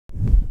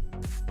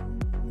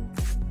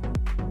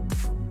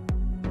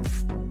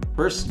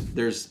First,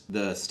 there's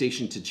the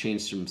station to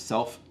change from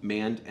self,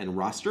 manned, and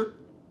roster.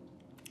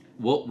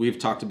 Well, we've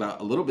talked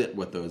about a little bit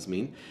what those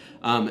mean.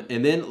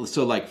 And then,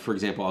 so like, for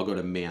example, I'll go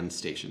to man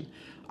station.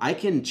 I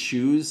can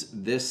choose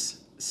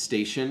this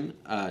station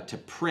to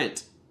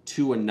print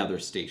to another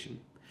station.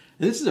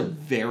 And this is a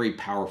very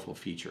powerful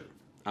feature.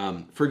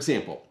 For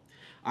example,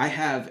 I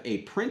have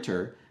a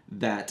printer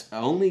that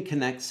only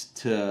connects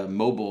to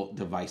mobile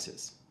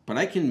devices, but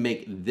I can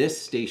make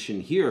this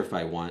station here, if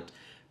I want,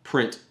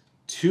 print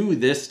to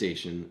this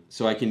station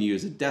so I can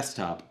use a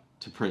desktop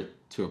to print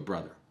to a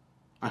brother.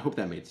 I hope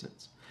that made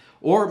sense.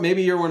 Or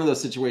maybe you're one of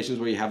those situations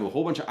where you have a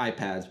whole bunch of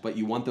iPads, but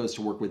you want those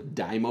to work with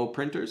Dymo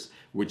printers,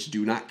 which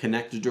do not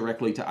connect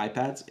directly to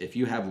iPads. If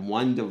you have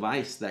one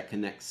device that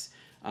connects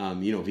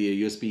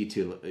via USB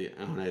to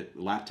on a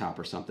laptop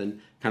or something,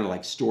 kind of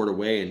like stored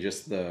away and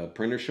just the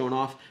printer showing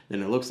off,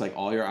 then it looks like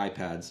all your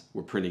iPads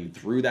were printing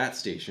through that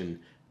station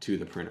to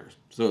the printer.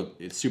 So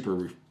it's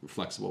super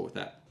flexible with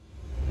that.